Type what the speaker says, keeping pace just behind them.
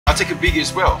I'll take a Bigi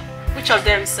as well. Which of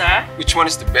them, sir? Which one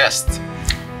is the best?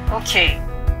 Okay.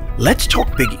 Let's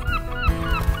talk Bigi.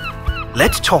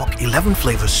 Let's talk 11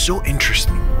 flavors so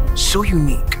interesting, so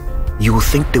unique, you will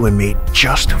think they were made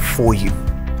just for you.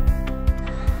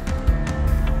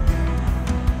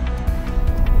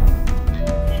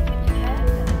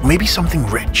 Maybe something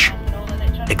rich,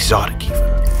 exotic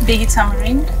even. Bigi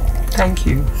Tamarin. Thank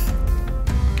you.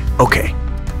 Okay,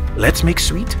 let's make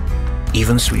sweet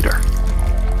even sweeter.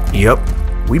 Yup,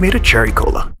 we made a cherry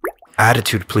cola.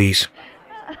 Attitude, please.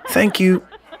 Thank you.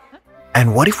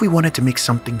 And what if we wanted to make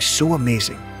something so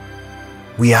amazing?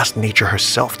 We asked nature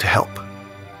herself to help.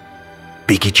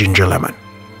 Bigi ginger lemon.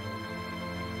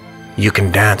 You can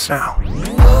dance now.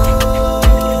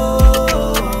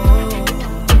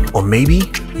 Or maybe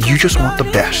you just want the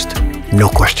best, no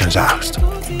questions asked.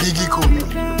 Bigi cola.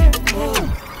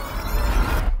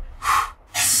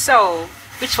 So,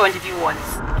 which one did you want?